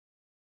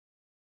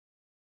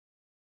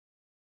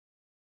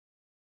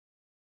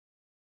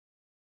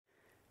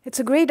It's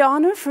a great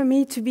honor for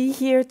me to be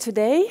here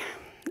today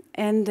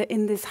and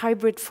in this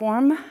hybrid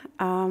form,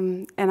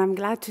 and I'm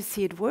glad to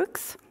see it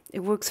works. It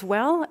works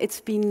well.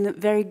 It's been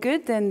very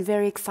good and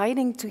very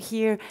exciting to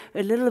hear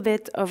a little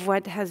bit of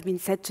what has been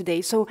said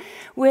today. So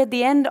we're at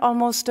the end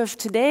almost of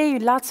today.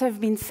 Lots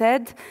have been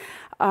said.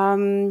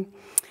 You're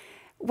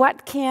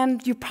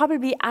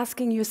probably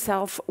asking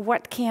yourself,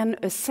 what can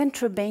a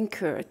central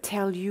banker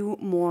tell you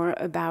more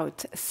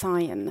about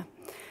SCiON?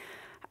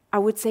 I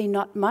would say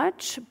not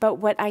much, but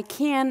what I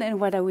can and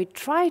what I would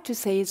try to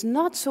say is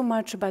not so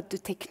much about the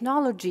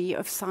technology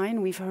of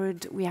SCiON.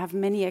 We have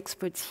many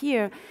experts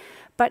here,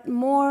 but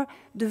more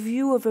the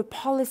view of a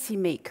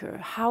policymaker.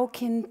 How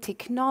can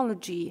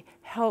technology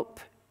help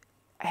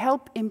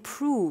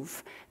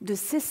improve the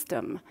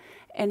system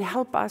and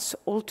help us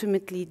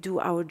ultimately do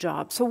our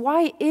job? So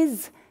why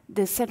is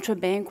the central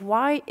bank,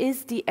 why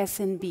is the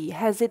SNB?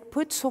 Has it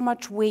put so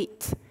much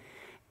weight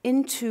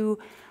into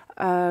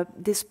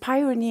this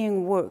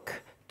pioneering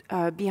work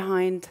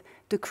behind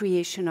the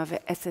creation of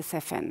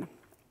SSFN?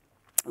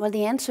 Well,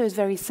 the answer is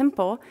very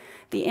simple.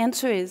 The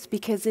answer is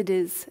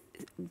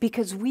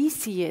because we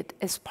see it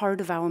as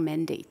part of our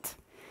mandate.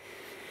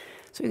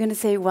 So you're going to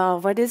say, well,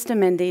 what is the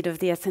mandate of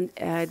the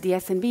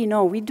SNB?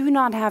 No, we do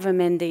not have a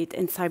mandate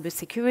in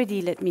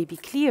cybersecurity. Let me be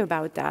clear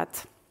about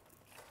that.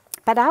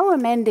 But our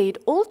mandate,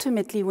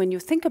 ultimately, when you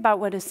think about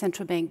what a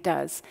central bank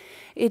does,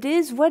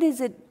 what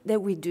is it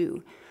that we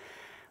do?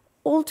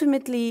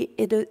 Ultimately,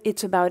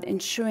 it's about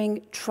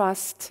ensuring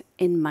trust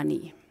in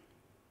money.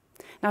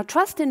 Now,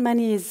 trust in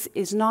money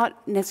is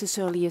not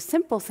necessarily a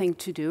simple thing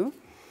to do,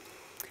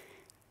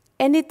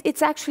 and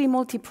it's actually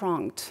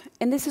multi-pronged.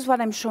 And this is what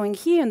I'm showing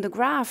here in the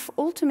graph.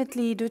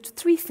 Ultimately, there's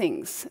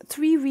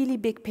three really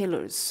big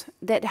pillars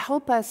that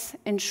help us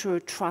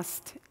ensure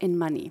trust in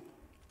money.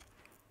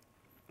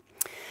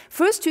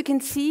 First, you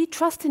can see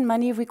trust in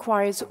money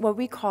requires what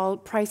we call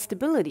price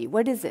stability.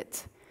 What is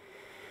it?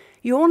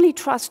 You only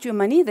trust your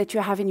money that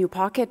you have in your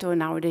pocket or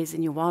nowadays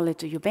in your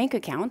wallet or your bank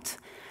account.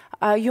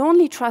 You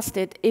only trust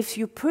it if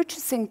your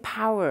purchasing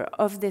power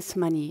of this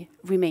money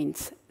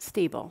remains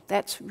stable.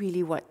 That's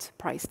really what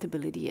price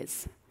stability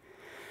is.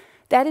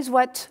 That is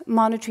what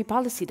monetary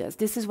policy does.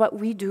 This is what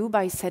we do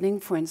by setting,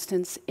 for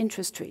instance,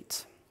 interest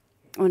rates,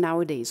 or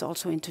nowadays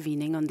also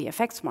intervening on the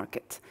FX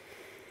market.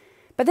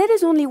 But that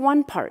is only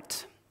one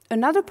part.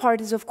 Another part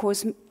is, of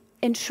course,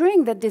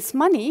 ensuring that this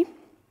money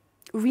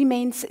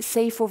remains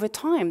safe over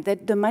time,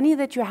 that the money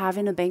that you have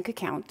in a bank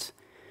account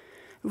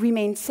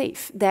remains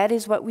safe. That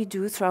is what we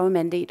do through our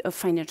mandate of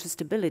financial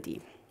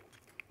stability.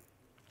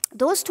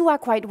 Those two are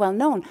quite well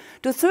known.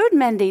 The third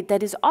mandate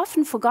that is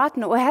often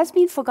forgotten, or has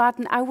been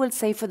forgotten, I will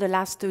say, for the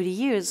last 30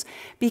 years,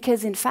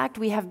 because in fact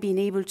we have been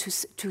able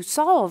to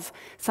solve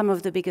some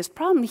of the biggest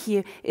problems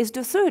here, is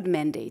the third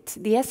mandate.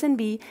 The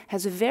SNB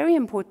has a very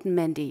important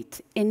mandate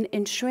in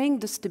ensuring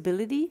the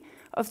stability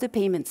of the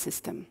payment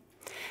system.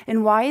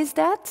 And why is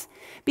that?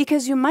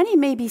 Because your money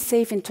may be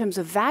safe in terms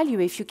of value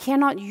if you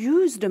cannot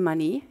use the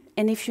money,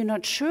 and if you're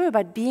not sure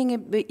about being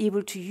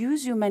able to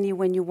use your money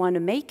when you want to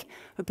make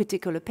a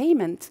particular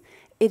payment,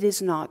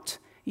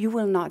 you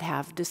will not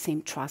have the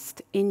same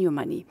trust in your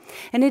money.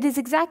 And it is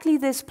exactly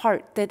this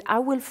part that I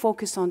will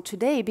focus on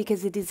today,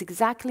 because it is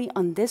exactly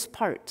on this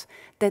part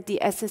that the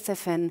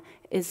SSFN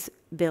is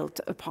built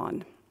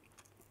upon.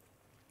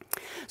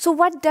 So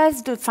what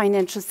does the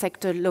financial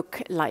sector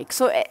look like?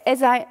 So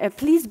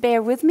please bear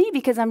with me,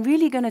 because I'm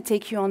really going to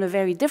take you on a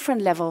very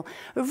different level,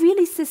 a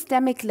really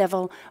systemic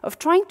level of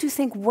trying to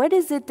think, what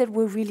is it that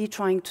we're really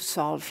trying to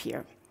solve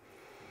here?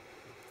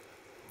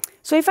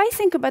 So if I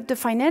think about the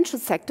financial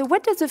sector,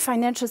 what does the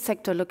financial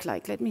sector look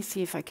like? Let me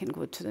see if I can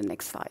go to the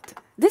next slide.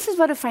 This is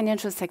what a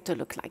financial sector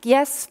looks like.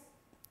 Yes,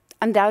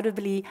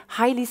 undoubtedly,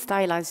 highly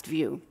stylized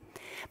view.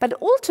 But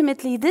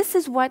ultimately, this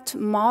is what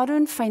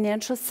modern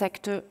financial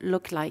sector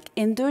look like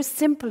in their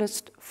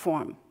simplest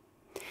form.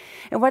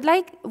 And what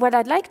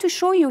I'd like to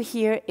show you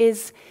here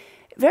is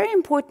very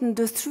important.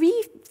 The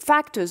three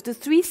factors, the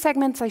three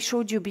segments I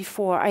showed you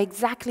before are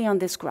exactly on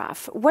this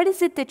graph. What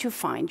is it that you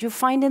find? You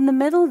find in the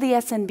middle the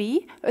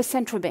SNB, a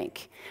central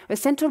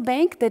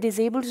bank that is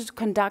able to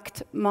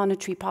conduct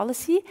monetary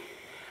policy.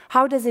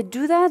 How does it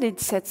do that?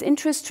 It sets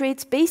interest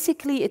rates.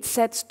 Basically, it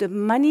sets the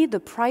money, the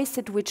price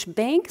at which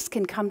banks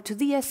can come to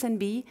the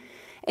SNB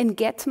and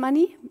get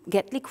money,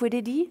 get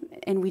liquidity,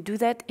 and we do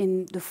that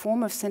in the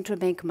form of central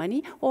bank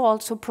money, or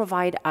also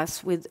provide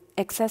us with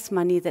excess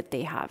money that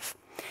they have.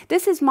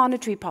 This is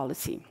monetary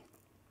policy.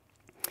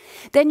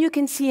 Then you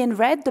can see in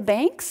red the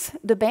banks.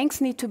 The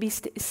banks need to be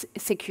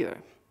secure.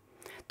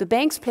 The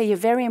banks play a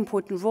very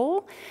important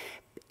role.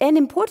 And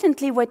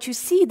importantly, what you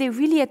see, they're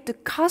really at the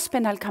cusp,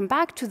 and I'll come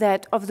back to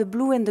that, of the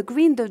blue and the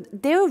green.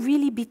 They're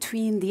really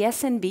between the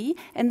SNB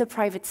and the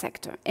private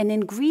sector. And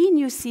in green,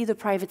 you see the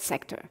private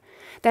sector.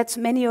 That's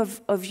many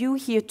of you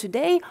here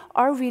today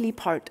are really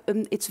part.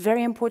 It's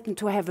very important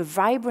to have a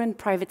vibrant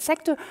private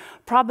sector.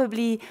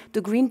 Probably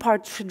the green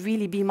part should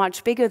really be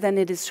much bigger than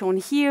it is shown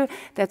here.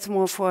 That's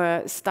more for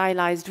a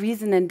stylized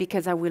reason and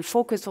because I will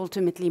focus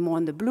ultimately more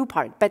on the blue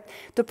part. But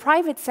the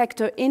private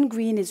sector in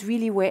green is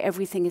really where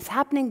everything is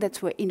happening.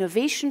 That's where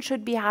innovation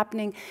should be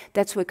happening.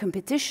 That's where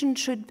competition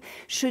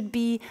should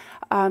be.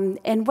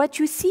 And what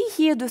you see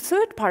here, the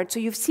third part, so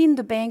you've seen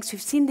the banks,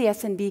 you've seen the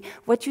SNB.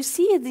 What you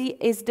see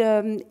is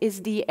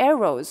the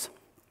arrows,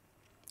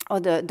 or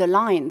the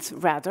lines,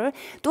 rather.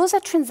 Those are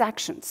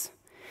transactions.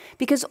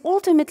 Because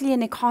ultimately,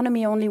 an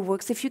economy only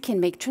works if you can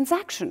make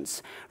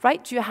transactions,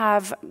 right? You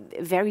have,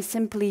 very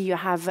simply, you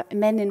have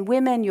men and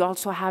women. You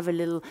also have a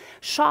little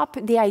shop.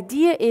 The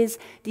idea is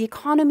the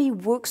economy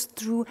works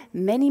through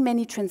many,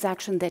 many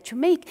transactions that you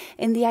make.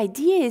 And the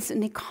idea is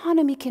an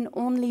economy can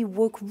only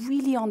work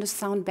really on a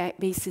sound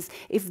basis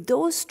if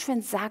those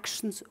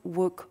transactions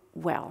work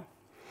well.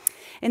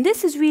 And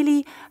this is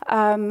really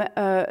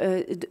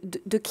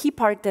the key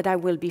part that I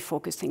will be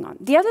focusing on.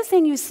 The other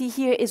thing you see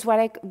here is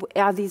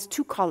are these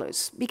two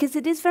colors, because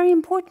it is very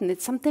important.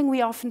 It's something we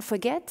often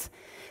forget.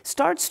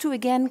 Starts to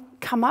again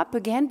come up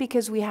again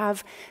because we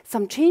have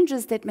some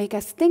changes that make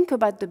us think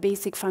about the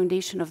basic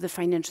foundation of the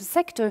financial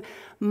sector.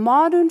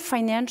 Modern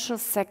financial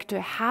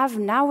sector have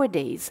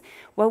nowadays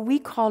what we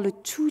call a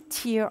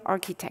two-tier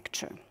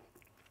architecture.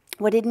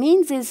 What it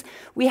means is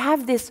we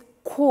have this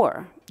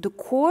core. The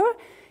core,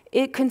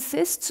 it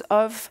consists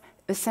of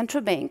a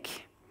central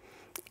bank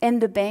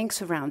and the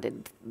banks around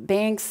it.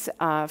 Banks,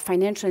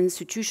 financial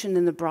institution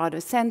in the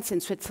broader sense. In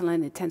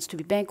Switzerland, it tends to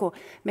be bank, or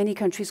many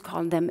countries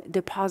call them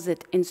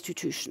deposit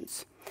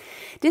institutions.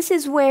 This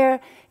is where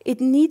it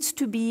needs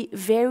to be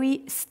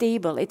very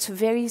stable. It's a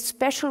very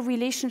special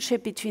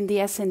relationship between the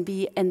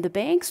SNB and the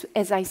banks.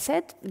 As I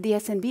said, the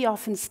SNB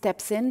often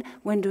steps in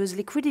when there's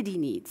liquidity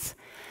needs.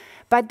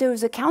 But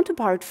there's a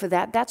counterpart for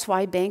that. That's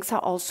why banks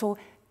are also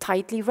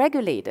tightly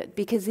regulated,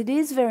 because it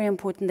is very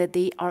important that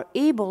they are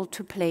able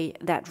to play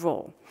that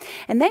role.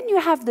 And then you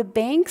have the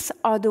banks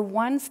are the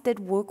ones that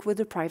work with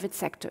the private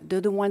sector.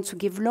 They're the ones who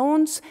give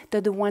loans.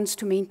 They're the ones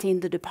to maintain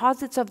the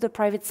deposits of the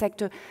private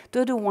sector.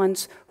 They're the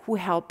ones who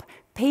help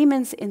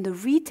payments in the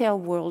retail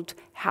world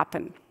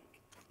happen.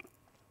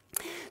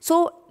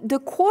 So the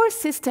core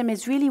system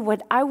is really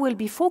what I will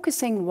be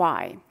focusing.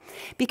 Why?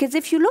 Because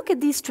if you look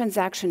at these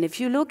transactions, if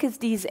you look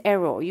at these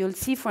arrows, you'll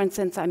see, for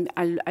instance,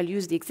 I'll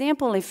use the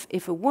example,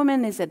 if a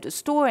woman is at the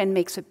store and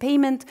makes a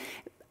payment,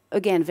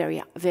 again,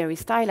 very, very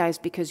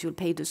stylized because you'll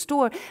pay the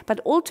store, but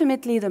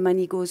ultimately the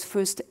money goes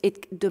first,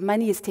 the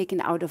money is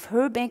taken out of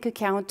her bank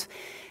account.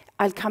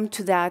 I'll come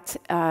to that.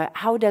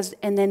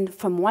 And then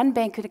from one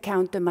bank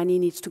account, the money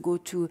needs to go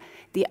to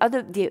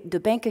the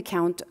bank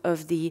account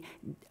of the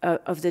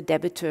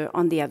debitor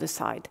on the other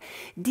side.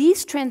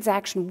 These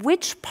transactions,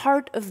 which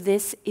part of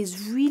this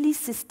is really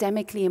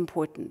systemically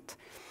important?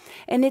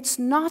 And it's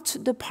not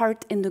the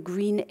part in the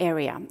green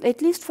area.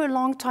 At least for a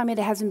long time, it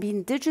hasn't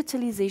been.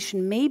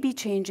 Digitalization may be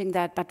changing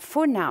that, but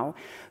for now,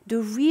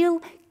 the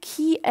real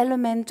key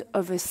element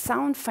of a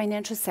sound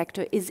financial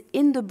sector is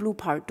in the blue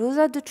part. Those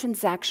are the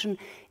transactions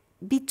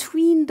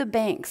between the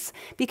banks,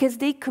 because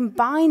they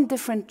combine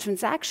different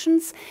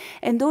transactions,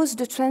 and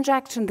the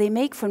transactions they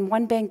make from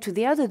one bank to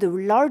the other, the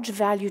large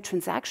value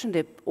transaction,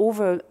 they're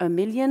over $1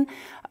 million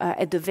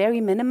at the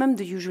very minimum,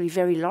 the usually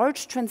very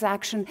large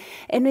transaction.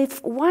 And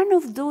if one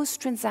of those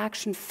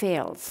transactions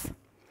fails,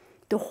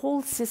 the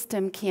whole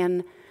system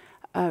can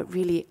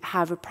really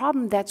have a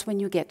problem. That's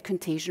when you get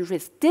contagion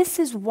risk. This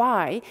is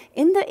why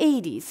in the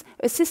 80s,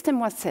 a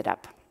system was set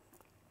up.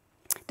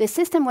 The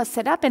system was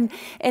set up, and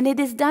it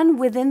is done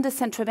within the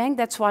central bank.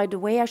 That's why the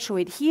way I show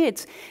it here,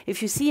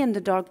 if you see in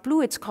the dark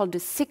blue, it's called the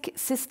SIC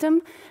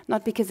system,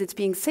 not because it's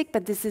being sick,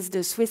 but this is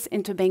the Swiss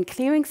Interbank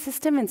Clearing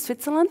System in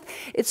Switzerland.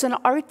 It's an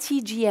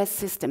RTGS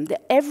system.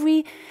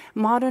 Every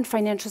modern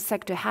financial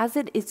sector has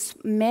it. It's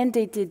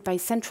mandated by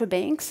central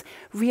banks,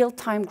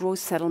 real-time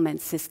gross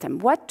settlement system.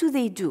 What do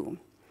they do?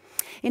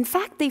 In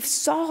fact, they've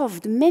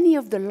solved many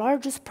of the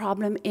largest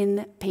problems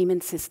in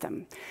payment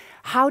system.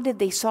 How did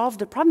they solve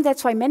the problem?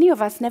 That's why many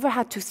of us never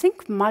had to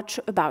think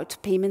much about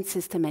payment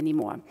system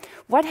anymore.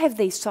 What have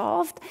they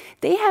solved?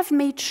 They have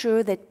made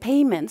sure that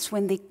payments,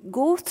 when they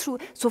go through,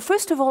 so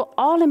first of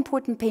all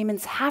important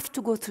payments have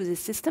to go through the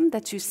system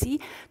that you see.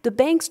 The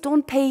banks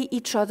don't pay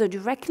each other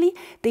directly.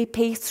 They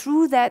pay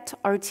through that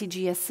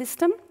RTGS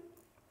system.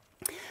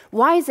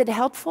 Why is it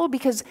helpful?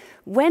 Because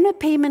when a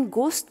payment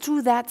goes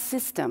through that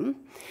system,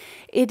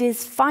 it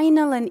is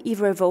final and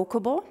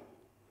irrevocable,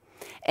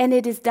 and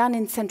it is done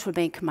in central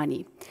bank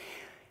money.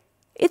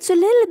 It's a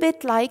little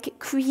bit like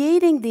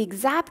creating the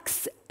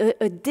exact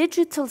a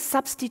digital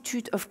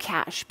substitute of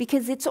cash,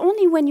 because it's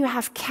only when you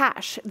have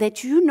cash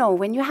that you know,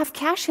 when you have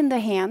cash in the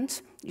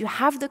hand, You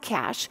have the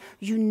cash.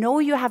 You know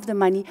you have the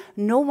money.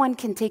 No one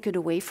can take it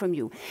away from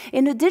you.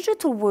 In a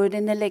digital world,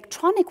 in an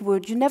electronic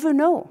world, you never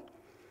know.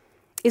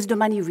 Is the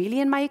money really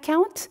in my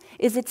account?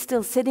 Is it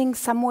still sitting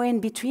somewhere in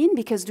between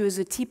because there's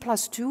a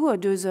T+2 or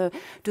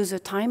there's a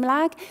time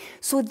lag?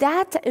 So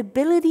that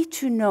ability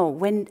to know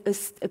when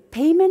a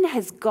payment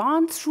has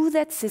gone through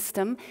that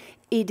system,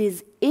 it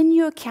is in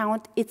your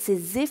account, it's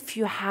as if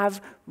you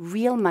have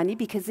real money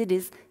because it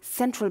is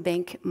central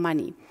bank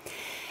money.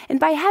 And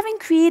by having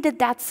created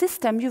that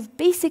system, you've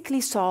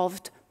basically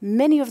solved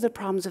many of the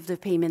problems of the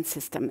payment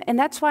system. And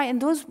that's why,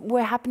 and those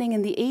were happening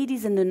in the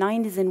 80s and the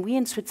 90s, and we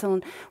in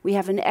Switzerland, we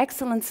have an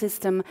excellent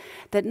system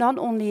that not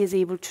only is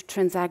able to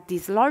transact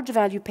these large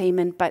value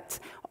payment, but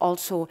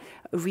also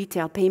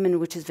retail payment,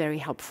 which is very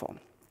helpful.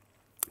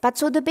 But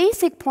so the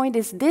basic point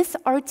is this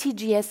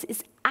RTGS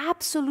is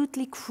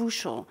absolutely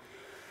crucial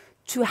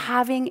to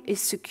having a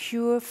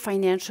secure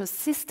financial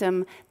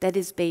system that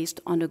is based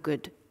on a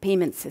good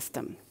payment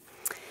system.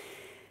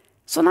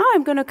 So now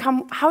I'm going to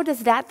come, how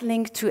does that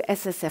link to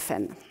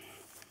SSFN?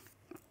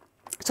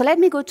 So let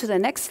me go to the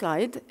next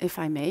slide, if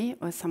I may,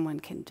 or someone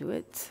can do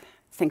it.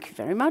 Thank you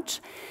very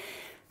much.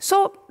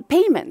 So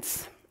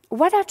payments,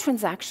 what are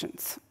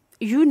transactions?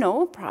 You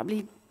know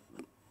probably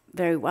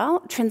very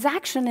well,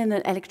 transactions in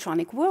an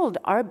electronic world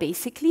are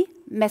basically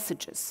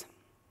messages.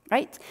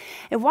 Right?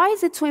 And why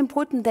is it so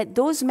important that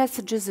those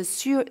messages are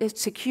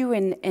secure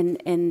and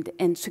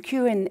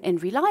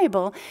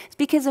reliable? It's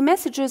because the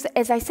messages,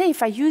 as I say,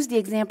 if I use the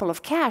example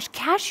of cash,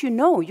 cash, you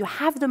know, you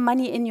have the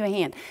money in your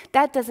hand.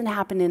 That doesn't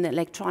happen in the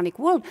electronic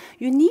world.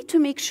 You need to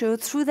make sure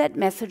through that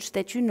message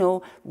that you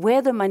know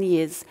where the money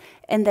is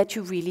and that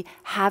you really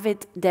have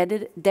it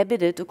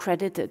debited or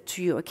credited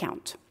to your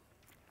account.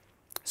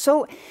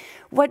 So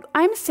what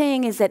I'm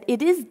saying is that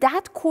it is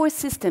that core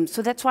system,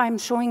 so that's why I'm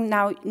showing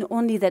now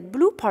only that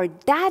blue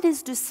part, that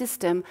is the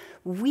system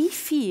we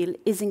feel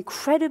is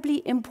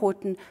incredibly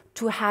important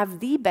to have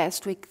the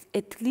best, or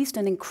at least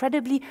an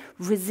incredibly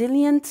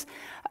resilient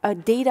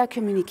data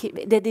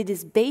communication, that it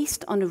is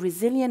based on a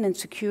resilient and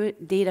secure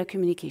data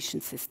communication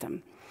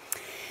system.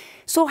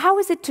 So how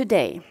is it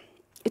today?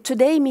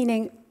 Today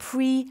meaning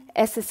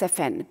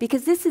pre-SSFN,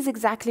 because this is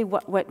exactly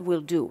what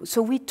we'll do.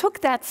 So we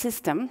took that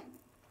system,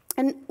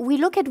 and we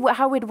look at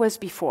how it was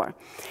before.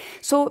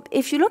 So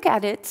if you look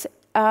at it,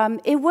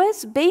 it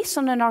was based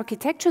on an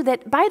architecture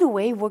that, by the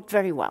way, worked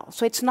very well.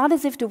 So it's not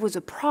as if there was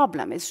a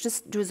problem. It's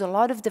just there's a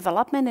lot of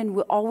development, and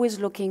we're always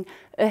looking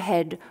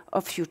ahead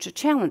of future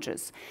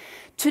challenges.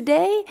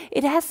 Today,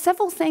 it has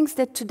several things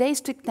that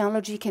today's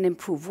technology can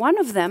improve. One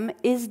of them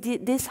is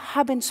this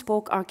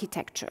hub-and-spoke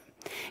architecture.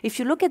 If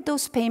you look at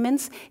those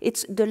payments,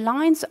 the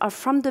lines are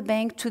from the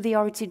bank to the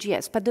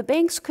RTGS, but the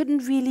banks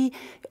couldn't really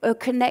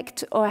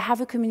connect or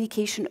have a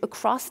communication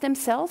across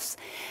themselves.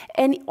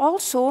 And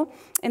also,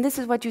 and this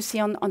is what you see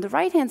on the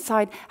right-hand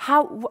side,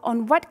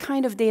 on what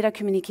kind of data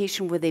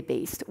communication were they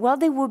based? Well,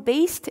 they were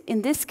based,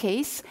 in this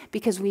case,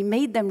 because we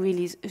made them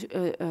really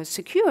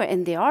secure,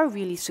 and they are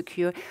really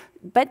secure,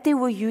 but they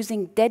were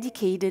using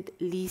dedicated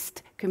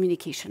leased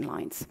communication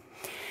lines.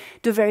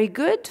 They're very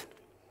good.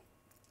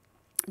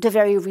 They're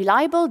very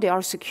reliable, they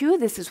are secure,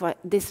 this is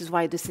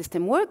why the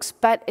system works,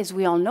 but as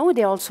we all know,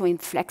 they're also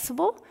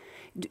inflexible.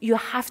 You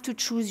have to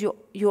choose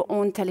your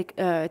own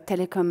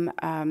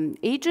telecom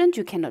agent,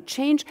 you cannot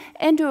change,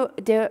 and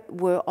they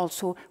were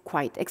also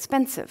quite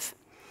expensive.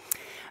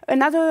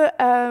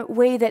 Another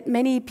way that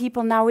many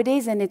people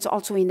nowadays, and it's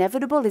also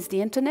inevitable, is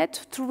the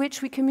internet through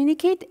which we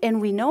communicate, and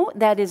we know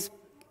that is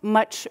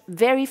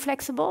very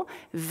flexible,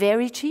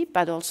 very cheap,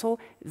 but also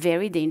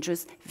very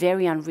dangerous,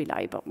 very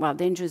unreliable. Well,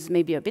 dangerous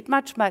maybe a bit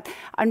much, but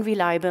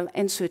unreliable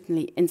and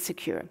certainly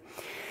insecure.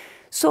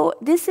 So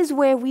this is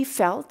where we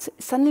felt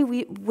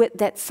suddenly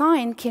that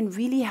SCiON can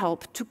really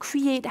help to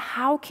create,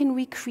 how can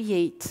we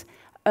create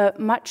a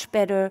much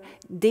better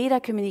data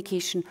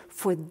communication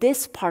for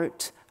this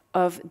part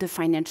of the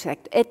financial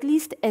sector, at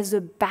least as a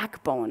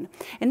backbone.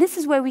 And this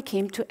is where we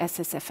came to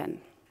SSFN.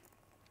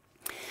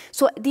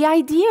 So the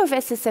idea of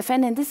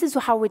SSFN, and this is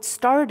how it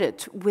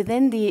started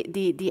within the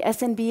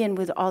SNB and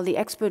with all the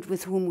experts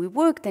with whom we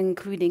worked,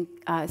 including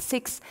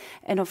SIX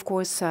and of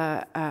course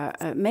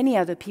many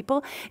other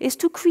people, is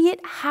to create,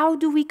 how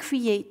do we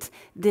create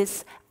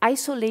this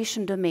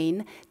isolation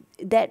domain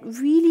that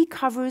really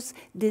covers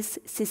this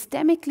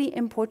systemically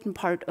important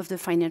part of the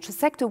financial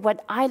sector,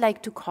 what I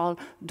like to call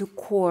the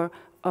core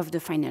of the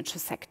financial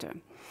sector.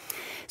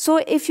 So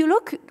if you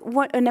look,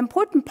 an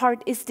important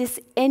part is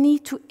this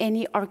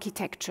any-to-any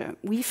architecture.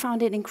 We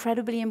found it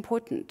incredibly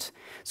important.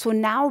 So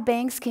now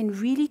banks can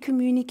really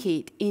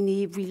communicate in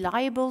a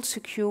reliable,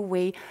 secure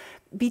way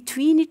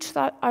between each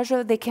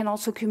other. They can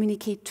also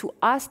communicate to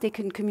us. They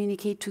can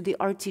communicate to the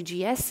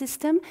RTGS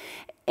system.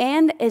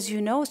 And as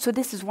you know, so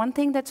this is one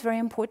thing that's very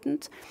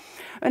important.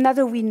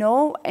 Another we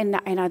know, and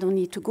I don't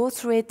need to go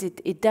through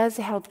it, it does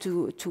help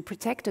to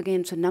protect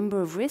against a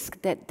number of risks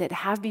that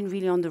have been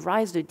really on the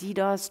rise, the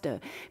DDoS, the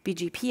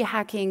BGP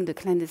hacking, the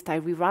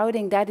clandestine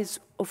rerouting. That is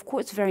of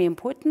course, very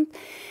important.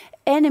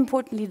 And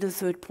importantly, the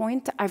third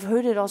point, I've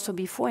heard it also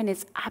before, and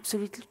it's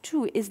absolutely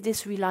true, is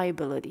this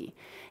reliability,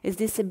 is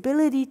this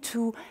ability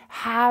to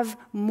have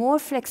more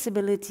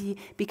flexibility,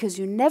 because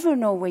you never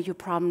know where your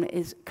problem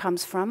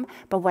comes from.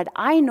 But what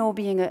I know,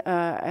 being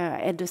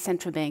at the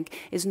central bank,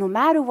 is no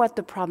matter what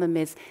the problem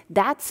is,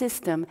 that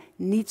system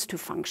needs to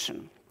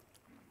function.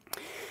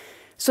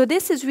 So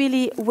this is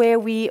really where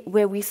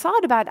we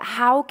thought about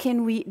how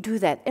can we do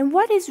that. And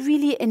what is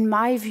really, in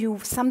my view,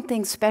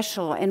 something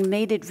special and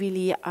made it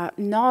really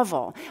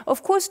novel?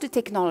 Of course, the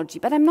technology,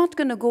 but I'm not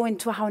going to go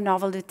into how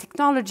novel the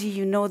technology,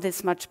 you know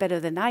this much better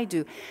than I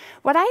do.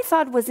 What I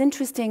thought was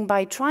interesting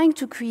by trying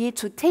to create,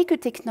 to take a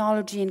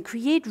technology and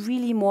create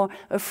really more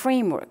a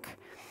framework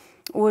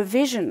or a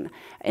vision,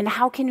 and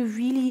how can you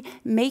really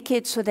make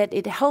it so that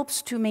it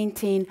helps to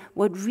maintain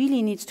what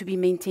really needs to be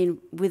maintained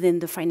within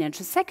the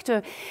financial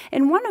sector.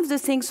 And one of the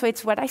things, so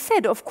it's what I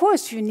said, of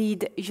course you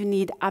need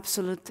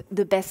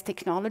the best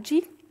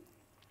technology,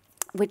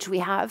 which we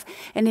have,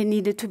 and it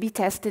needed to be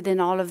tested in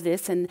all of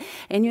this, and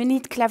you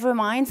need clever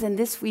minds, and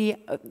this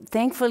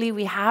thankfully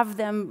we have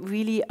them,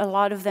 really a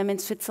lot of them in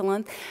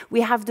Switzerland.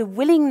 We have the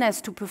willingness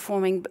to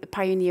performing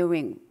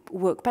pioneering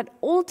work, but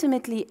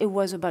ultimately it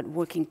was about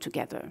working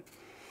together.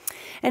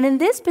 And in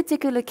this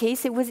particular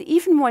case, it was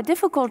even more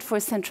difficult for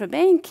a central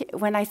bank.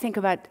 When I think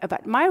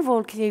about my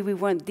role, clearly we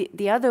weren't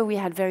the other, we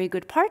had very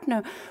good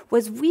partner,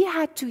 was we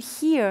had to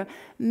here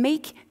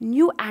make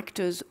new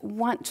actors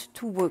want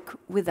to work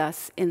with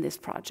us in this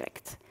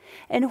project.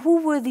 And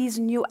who were these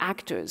new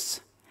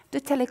actors? The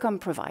telecom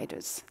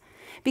providers.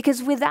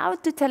 Because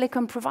without the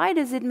telecom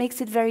providers, it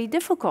makes it very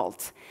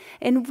difficult.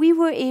 And we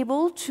were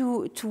able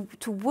to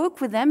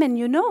work with them, and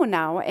you know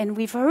now, and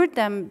we've heard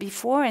them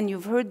before, and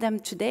you've heard them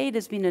today,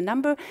 there's been a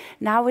number.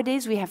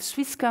 Nowadays, we have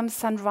Swisscom,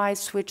 Sunrise,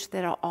 Switch,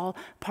 that are all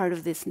part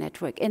of this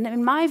network. And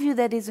in my view,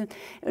 that is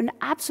an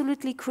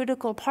absolutely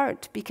critical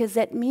part, because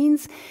that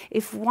means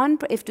if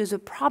there's a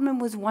problem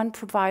with one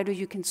provider,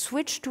 you can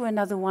switch to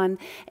another one,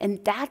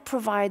 and that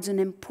provides an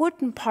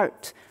important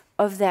part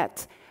of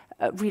that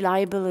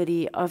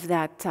reliability, of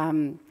that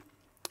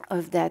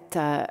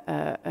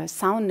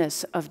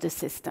soundness of the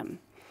system.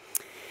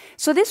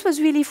 So this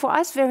was really for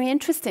us very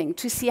interesting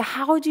to see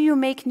how do you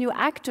make new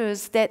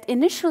actors that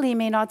initially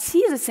may not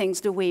see the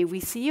things the way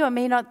we see, or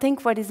may not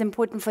think what is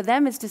important for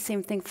them is the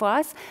same thing for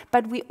us,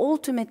 but we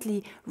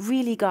ultimately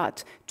really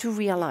got to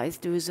realize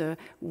there is a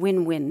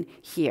win-win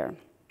here.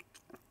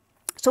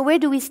 So where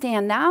do we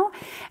stand now?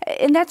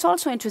 And that's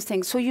also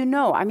interesting. So you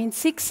know, I mean,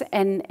 SIX,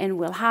 and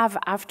we'll have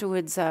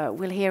afterwards,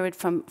 we'll hear it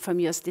from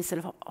Jos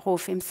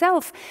Disselhoff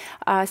himself.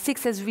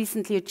 SIX has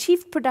recently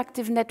achieved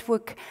productive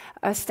network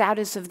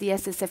status of the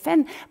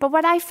SSFN. But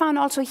what I found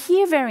also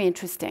here very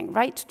interesting,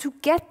 right? To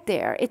get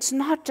there, it's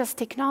not just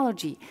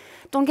technology.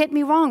 Don't get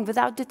me wrong,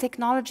 without the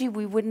technology,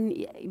 we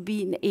wouldn't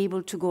be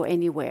able to go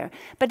anywhere.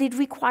 But it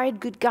required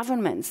good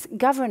governance.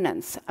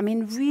 I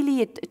mean,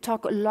 really, it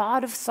took a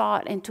lot of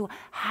thought into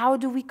how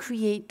do we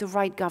create the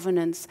right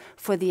governance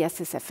for the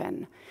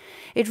SSFN.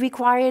 It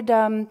required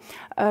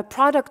a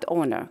product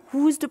owner.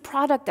 Who is the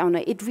product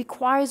owner? It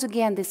requires,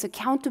 again, this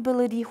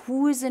accountability,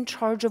 who is in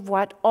charge of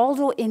what,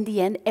 although in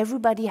the end,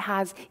 everybody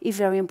has a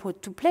very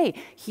important to play.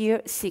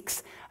 Here,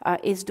 SIX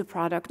is the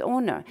product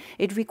owner.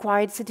 It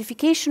required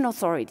certification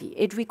authority.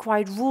 It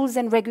required rules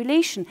and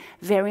regulation,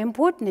 very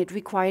important. It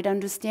required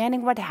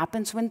understanding what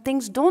happens when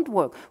things don't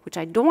work, which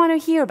I don't want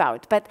to hear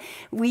about. But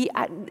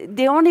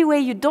the only way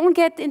you don't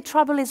get in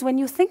trouble is when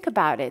you think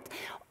about it.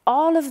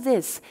 All of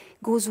this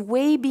goes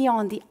way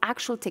beyond the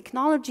actual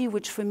technology,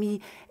 which for me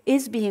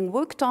is being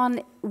worked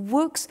on,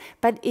 works,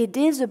 but it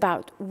is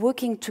about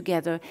working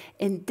together.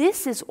 And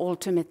this is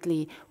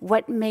ultimately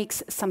what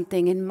makes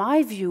something, in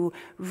my view,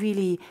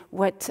 really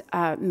what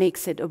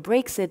makes it or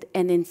breaks it,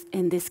 and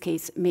in this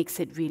case, makes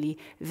it really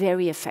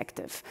very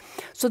effective.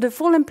 So the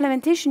full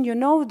implementation, you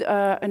know,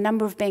 a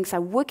number of banks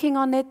are working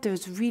on it.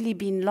 There's really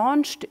been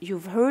launched.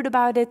 You've heard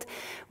about it.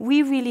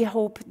 We really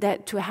hope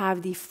that to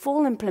have the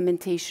full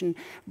implementation,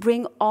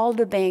 bring all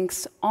the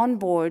banks on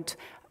board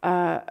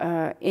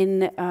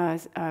in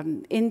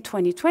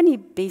 2020,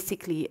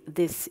 basically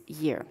this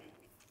year.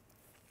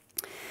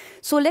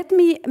 So let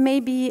me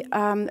maybe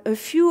a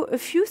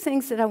few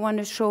things that I want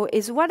to show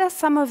is what are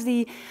some of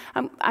the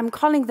I'm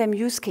calling them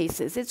use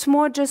cases. It's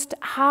more just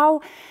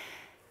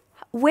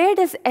where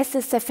does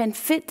SSFN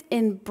fit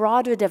in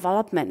broader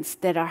developments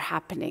that are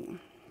happening?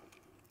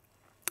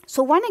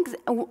 So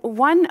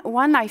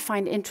one I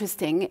find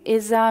interesting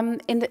is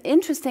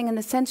interesting in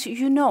the sense,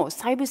 you know,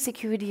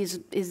 cybersecurity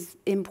is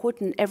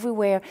important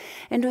everywhere,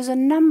 and there's a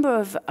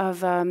number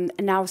of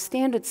now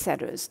standard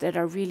setters that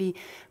are really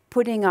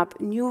putting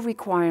up new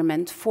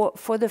requirements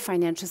for the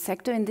financial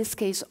sector, in this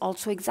case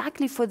also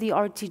exactly for the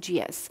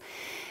RTGS.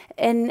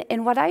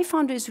 And what I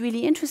found is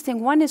really interesting.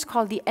 One is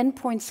called the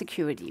endpoint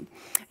security.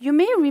 You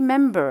may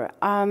remember,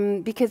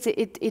 because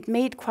it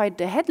made quite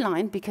the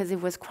headline, because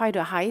it was quite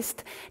a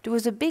heist. There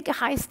was a big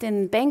heist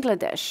in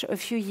Bangladesh a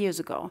few years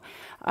ago.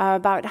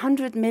 About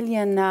 100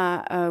 million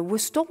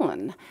was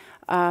stolen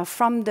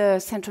from the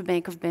Central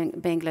Bank of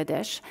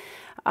Bangladesh.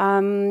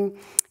 And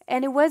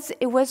it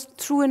was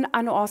through an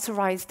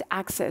unauthorized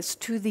access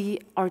to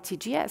the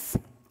RTGS.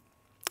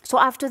 So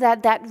after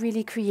that, that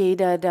really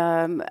created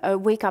a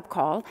wake-up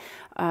call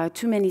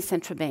to many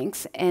central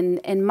banks,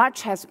 and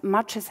much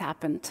has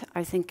happened,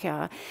 I think.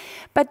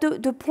 But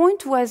the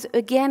point was,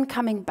 again,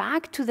 coming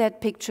back to that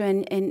picture,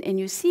 and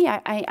you see,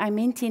 I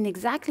maintain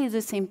exactly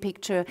the same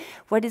picture.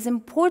 What is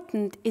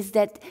important is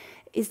that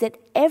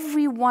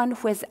everyone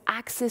who has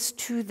access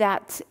to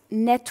that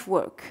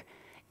network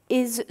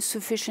is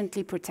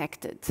sufficiently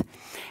protected.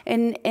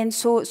 And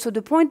so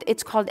the point,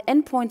 it's called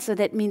endpoint, so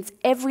that means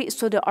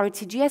so the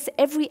RTGS,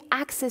 every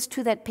access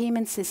to that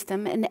payment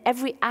system and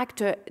every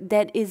actor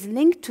that is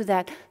linked to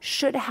that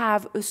should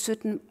have a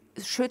certain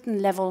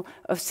level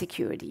of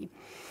security.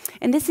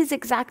 And this is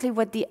exactly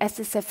what the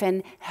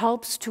SSFN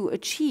helps to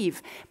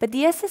achieve. But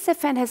the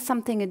SSFN has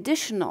something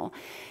additional.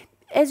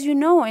 As you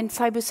know, in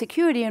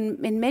cybersecurity,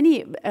 and in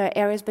many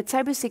areas, but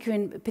cybersecurity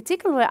in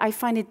particular, I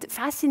find it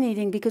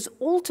fascinating because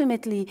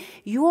ultimately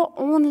you're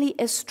only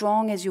as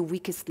strong as your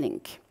weakest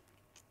link.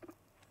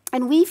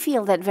 And we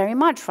feel that very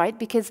much, right?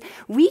 Because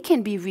we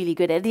can be really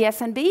good at the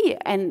SNB,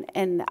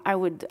 and I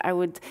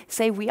would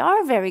say we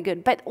are very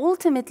good. But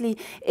ultimately,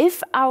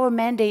 if our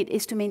mandate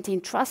is to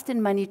maintain trust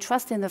in money,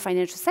 trust in the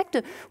financial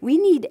sector, we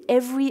need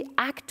every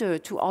actor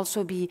to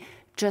also be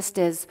just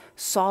as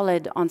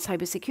solid on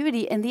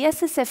cybersecurity. And the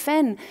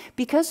SSFN,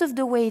 because of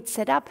the way it's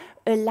set up,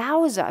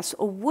 allows us,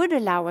 or would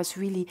allow us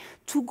really,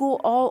 to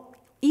go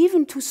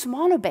even to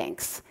smaller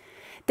banks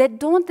that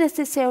don't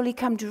necessarily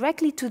come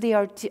directly to the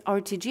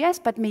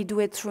RTGS, but may do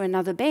it through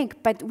another bank.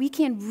 But we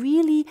can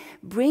really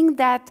bring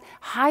that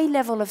high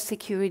level of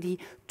security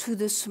to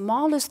the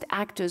smallest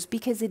actors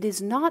because it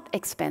is not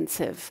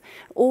expensive,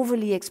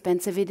 overly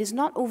expensive. It is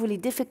not overly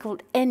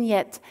difficult, and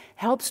yet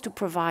helps to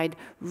provide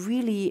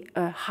really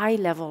a high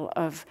level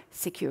of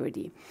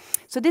security.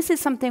 So this is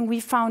something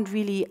we found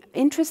really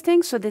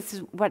interesting. So this is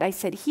what I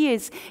said here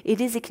is it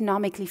is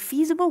economically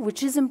feasible,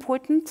 which is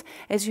important.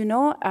 As you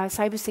know,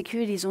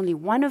 cybersecurity is only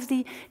one of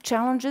the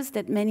challenges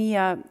that many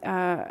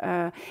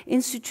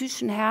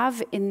institutions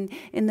have in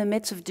the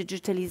midst of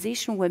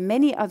digitalization, where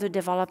many other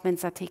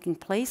developments are taking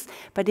place.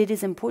 But it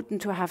is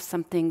important to have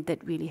something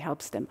that really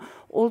helps them.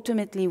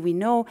 Ultimately,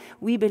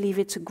 we believe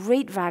it's a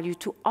great value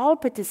to all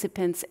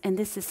participants, and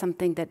this is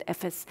something that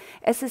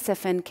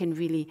SSFN can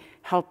really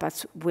help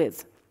us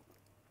with.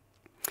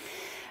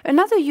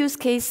 Another use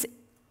case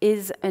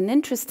is an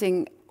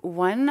interesting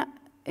one.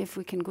 If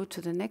we can go to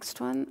the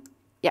next one.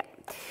 Yeah.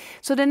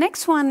 So the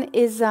next one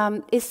is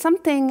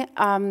something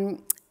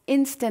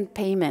instant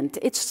payment.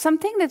 It's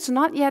something that's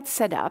not yet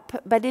set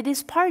up, but it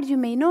is part, you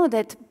may know,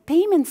 that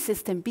payment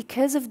system,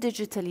 because of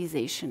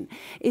digitalization,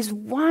 is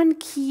one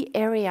key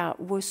area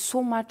where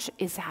so much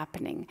is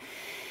happening.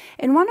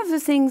 And one of the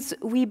things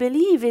we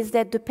believe is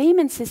that the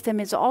payment system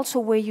is also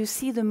where you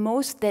see the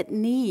most that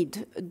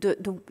need,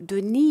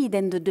 the need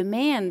and the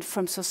demand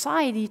from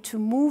society to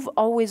move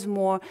always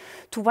more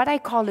to what I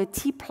call a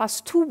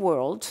T+2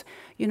 world,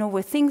 you know,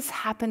 where things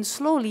happen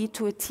slowly,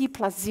 to a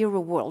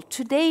T+0 world.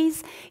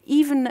 Today's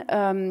even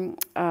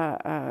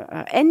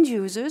end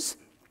users,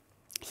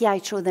 here I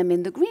show them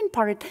in the green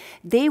part,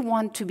 they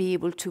want to be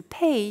able to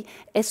pay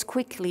as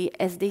quickly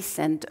as they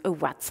send a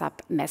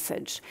WhatsApp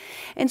message.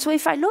 And so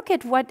if I look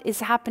at what is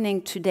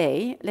happening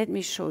today, let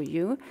me show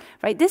you,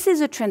 right? This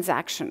is a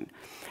transaction.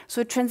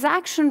 So a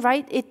transaction,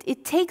 right,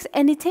 it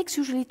takes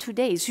usually 2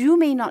 days. You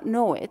may not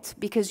know it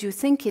because you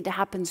think it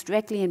happens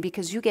directly and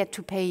because you get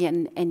to pay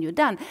and you're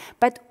done.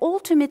 But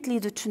ultimately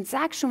the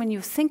transaction, when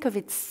you think of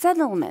its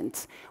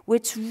settlement,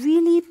 which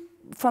really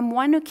from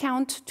one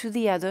account to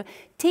the other,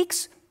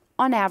 takes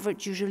on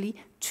average, usually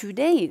 2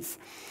 days.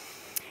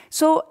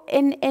 So,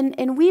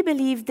 and we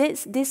believe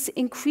this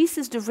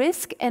increases the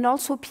risk, and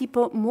also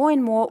people more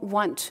and more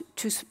want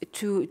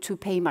to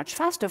pay much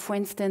faster. For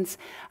instance,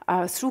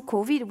 through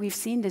COVID, we've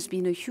seen there's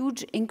been a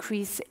huge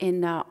increase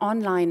in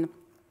online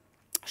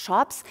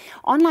shops.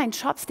 Online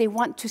shops, they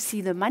want to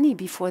see the money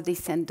before they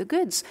send the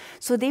goods.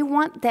 So they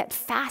want that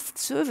fast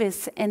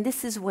service, and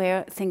this is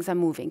where things are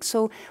moving.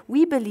 So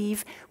we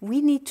believe we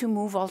need to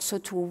move also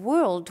to a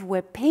world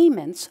where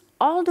payments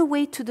all the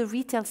way to the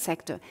retail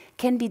sector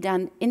can be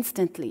done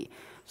instantly.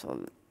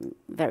 So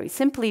very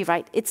simply,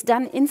 right, it's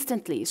done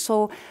instantly.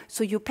 So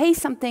you pay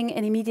something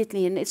and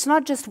immediately, and it's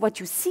not just what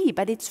you see,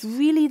 but it's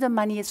really the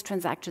money is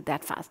transacted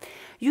that fast.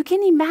 You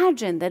can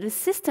imagine that a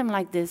system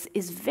like this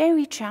is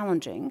very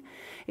challenging.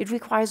 It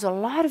requires a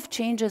lot of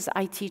changes,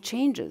 IT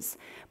changes,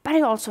 but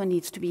it also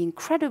needs to be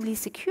incredibly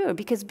secure,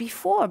 because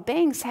before,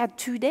 banks had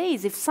 2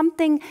 days. If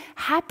something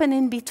happened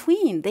in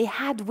between, they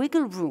had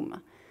wiggle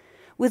room.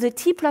 With a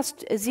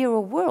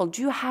T+0 world,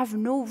 you have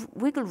no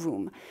wiggle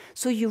room.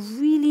 So you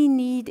really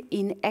need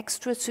an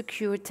extra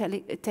secure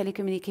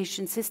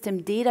telecommunication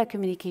system, data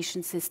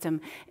communication system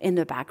in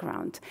the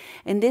background.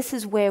 And this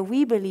is where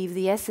we believe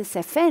the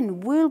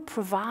SSFN will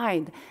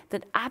provide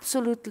that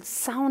absolute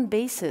sound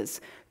basis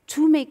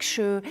to make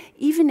sure,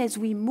 even as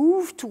we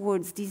move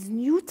towards these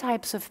new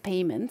types of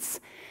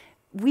payments,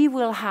 we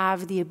will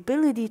have the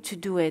ability to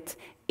do it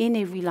in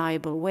a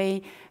reliable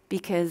way,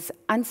 because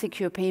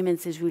unsecure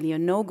payments is really a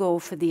no-go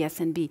for the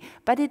SNB.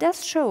 But it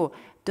does show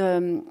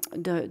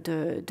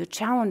the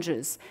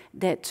challenges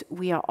that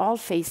we are all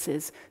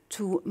faces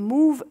to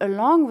move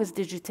along with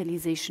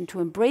digitalization, to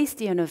embrace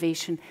the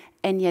innovation,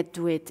 and yet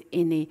do it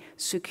in a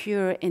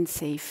secure and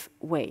safe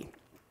way.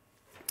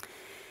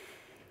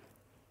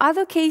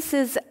 Other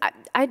cases,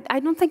 I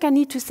don't think I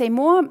need to say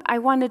more. I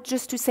wanted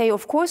just to say,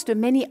 of course, there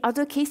are many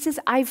other cases.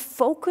 I've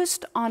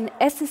focused on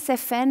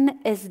SSFN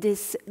as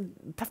this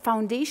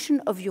foundation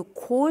of your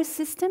core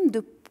system,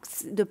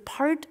 the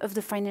part of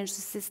the financial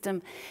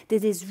system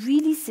that is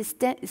really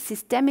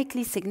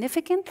systemically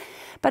significant.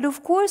 But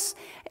of course,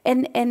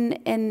 and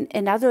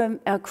other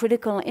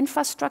critical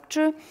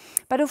infrastructure.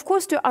 But of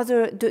course, there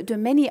are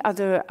many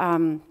other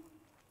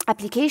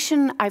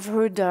application. I've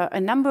heard a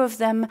number of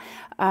them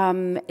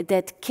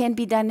that can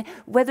be done,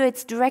 whether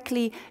it's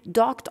directly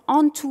docked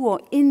onto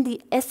or in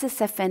the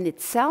SSFN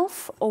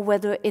itself, or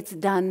whether it's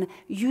done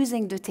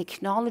using the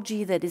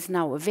technology that is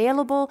now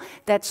available.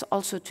 That's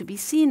also to be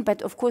seen.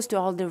 But of course, there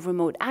are all the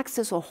remote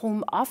access or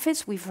home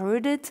office. We've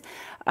heard it.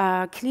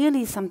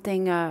 Clearly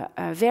something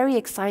very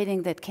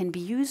exciting that can be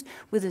used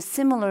with a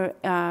similar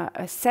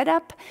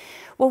setup.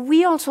 What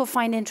we also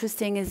find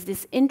interesting is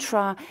this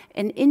intra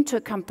and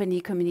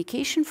intercompany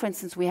communication. For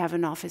instance, we have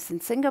an office in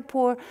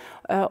Singapore,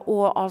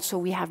 or also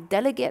we have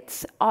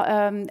delegates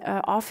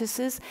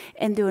offices,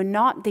 and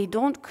they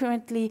don't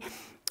currently.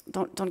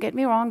 Don't get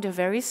me wrong, they're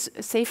very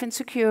safe and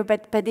secure,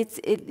 but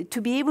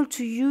to be able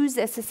to use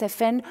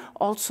SSFN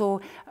also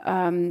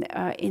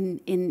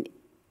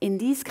in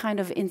these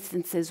kind of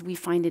instances, we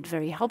find it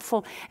very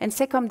helpful. And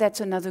SECOM, that's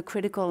another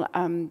critical,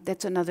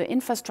 that's another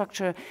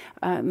infrastructure.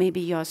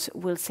 Maybe Jos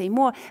will say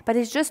more. But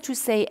it's just to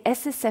say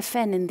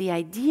SSFN and the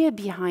idea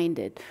behind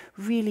it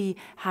really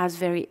has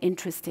very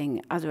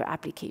interesting other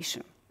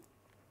application.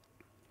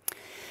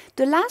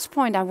 The last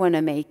point I want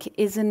to make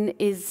is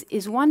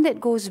one that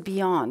goes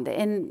beyond.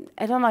 And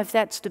I don't know if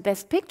that's the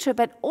best picture,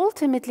 but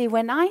ultimately,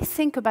 when I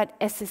think about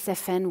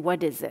SSFN,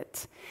 what is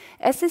it?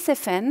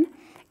 SSFN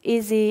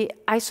is an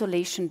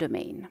isolation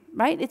domain,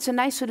 right? It's an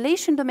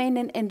isolation domain,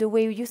 and the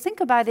way you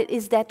think about it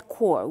is that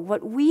core.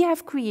 What we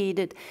have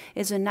created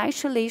is an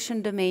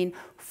isolation domain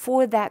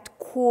for that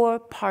core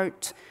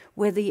part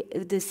where the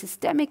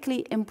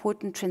systemically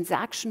important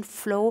transaction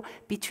flow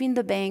between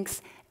the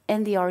banks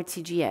and the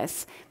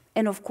RTGS,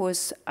 and of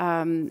course,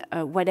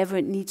 whatever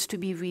needs to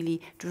be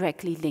really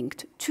directly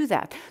linked to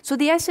that. So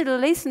the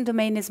isolation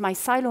domain is my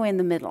silo in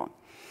the middle.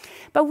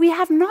 But we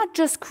have not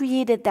just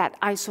created that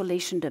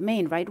isolation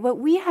domain, right? What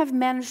we have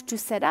managed to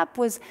set up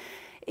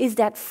is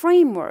that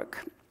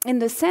framework, in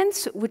the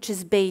sense which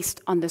is based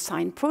on the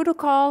SCiON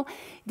protocol,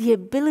 the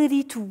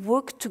ability to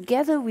work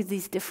together with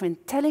these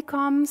different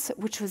telecoms,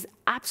 which was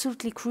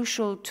absolutely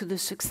crucial to the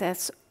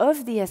success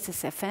of the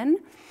SSFN,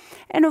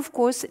 and of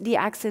course, the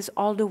access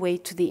all the way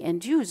to the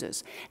end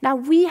users. Now,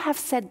 we have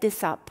set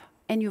this up,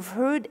 and you've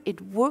heard it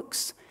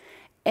works,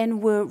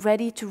 and we're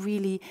ready to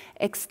really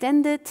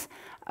extend it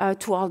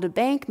to all the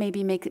bank,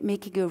 maybe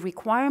making a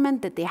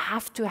requirement that they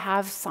have to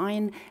have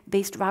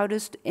SCiON-based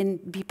routers and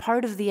be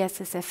part of the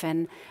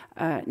SSFN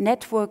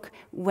network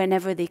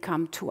whenever they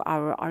come to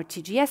our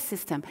RTGS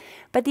system.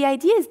 But the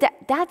idea is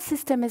that that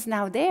system is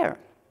now there.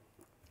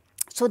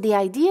 So the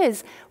idea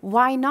is,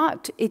 why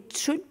not? It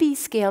should be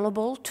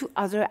scalable to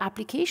other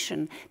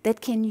applications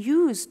that can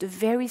use the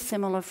very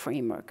similar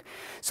framework.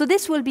 So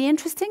this will be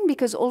interesting,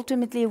 because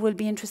ultimately it will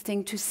be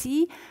interesting to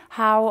see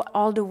how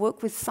all the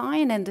work with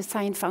SCiON and the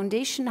SCiON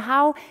Foundation,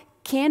 how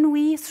can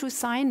we, through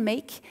SCiON,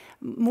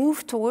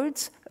 move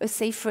towards a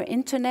safer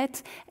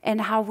internet, and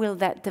how will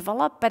that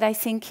develop? But I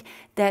think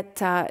that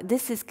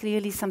this is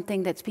clearly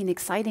something that's been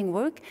exciting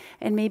work.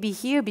 And maybe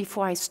here,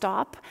 before I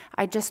stop,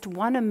 I just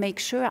want to make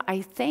sure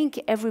I thank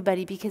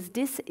everybody, because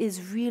this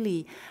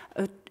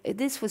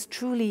was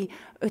truly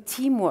a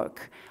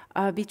teamwork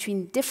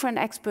between different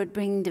experts,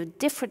 bringing the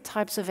different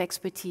types of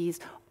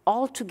expertise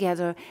all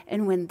together.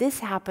 And when this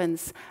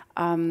happens,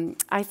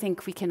 I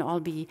think we can all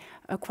be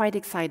quite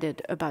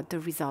excited about the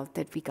result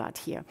that we got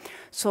here.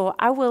 So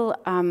I will,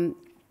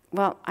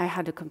 well, I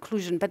had a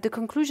conclusion, but the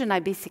conclusion, I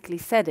basically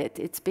said it.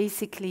 It's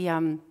basically,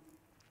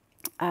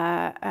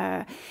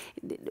 my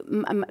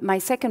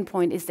second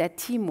point is that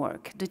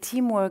teamwork. The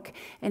teamwork,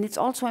 and it's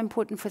also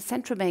important for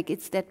central bank,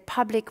 it's that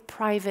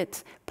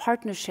public-private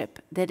partnership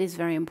that is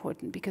very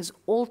important, because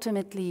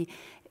ultimately,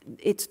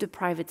 it's the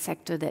private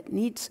sector that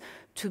needs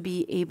to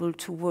be able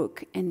to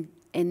work and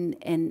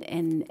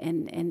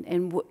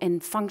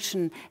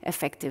function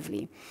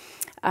effectively.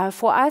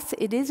 For us,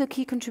 it is a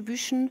key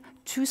contribution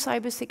to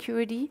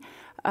cybersecurity.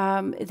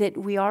 that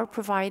we are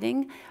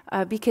providing,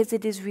 because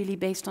it is really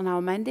based on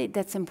our mandate.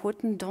 That's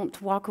important.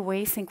 Don't walk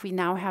away, think we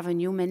now have a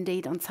new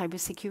mandate on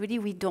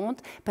cybersecurity. We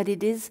don't, but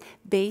it is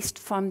based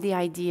from the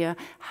idea,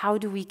 how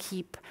do we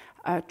keep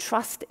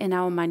trust in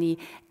our money,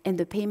 and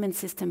the payment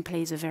system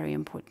plays a very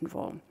important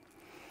role.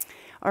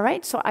 All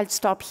right, so I'll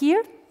stop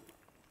here.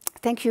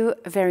 Thank you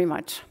very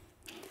much.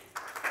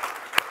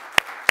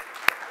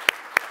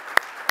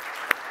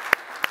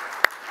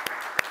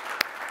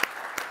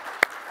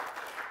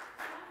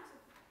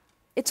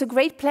 It's a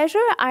great pleasure.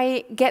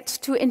 I get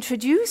to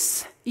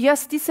introduce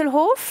Jos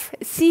Diesselhof,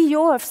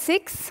 CEO of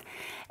SCiON,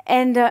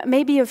 and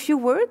maybe a few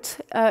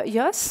words.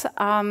 Jos,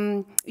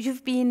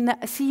 you've been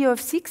CEO of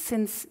SCiON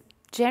since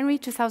January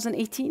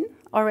 2018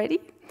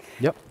 already.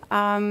 Yep.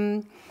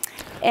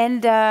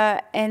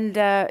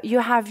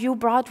 You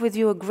brought with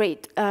you a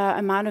great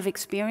amount of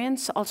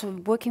experience, also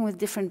working with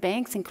different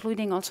banks,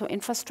 including also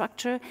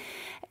infrastructure.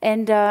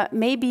 And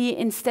maybe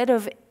instead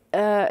of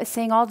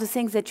saying all the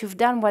things that you've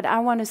done, what I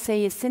want to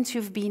say is, since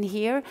you've been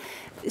here,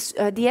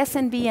 the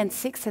SNB and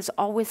SCiON has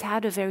always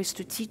had a very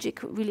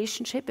strategic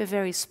relationship, a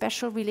very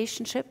special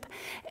relationship,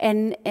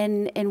 and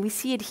we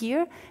see it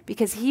here,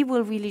 because he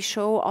will really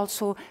show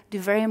also the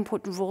very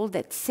important role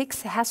that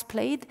SCiON has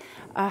played,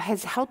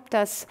 has helped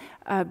us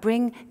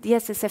bring the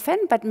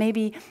SSFN, but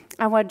maybe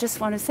I just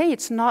want to say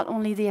it's not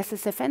only the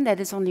SSFN, that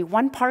is only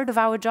one part of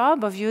our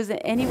job of use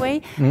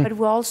anyway, but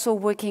we're also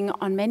working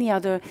on many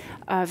other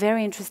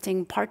very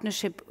interesting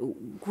partnership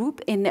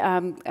group in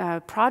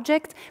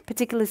project,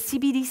 particularly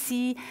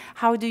CBDC.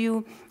 How do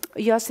you,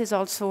 Jos is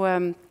also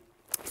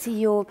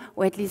CEO,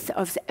 or at least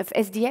of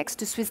SDX,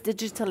 the Swiss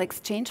Digital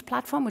Exchange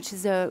Platform, which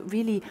is a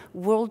really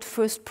world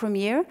first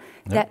premiere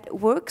that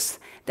works,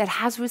 that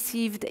has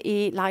received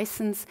a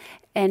license,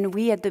 and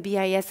we at the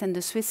BIS and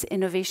the Swiss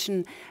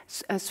Innovation,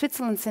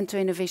 Switzerland Center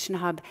Innovation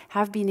Hub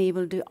have been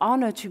able, the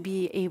honor to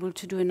be able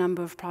to do a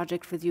number of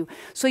projects with you.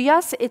 So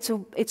Jos,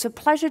 it's a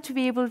pleasure to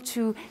be able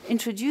to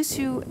introduce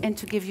you and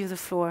to give you the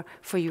floor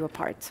for your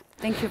part.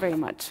 Thank you very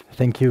much.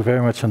 Thank you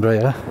very much,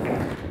 Andrea.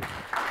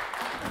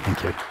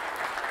 Thank you.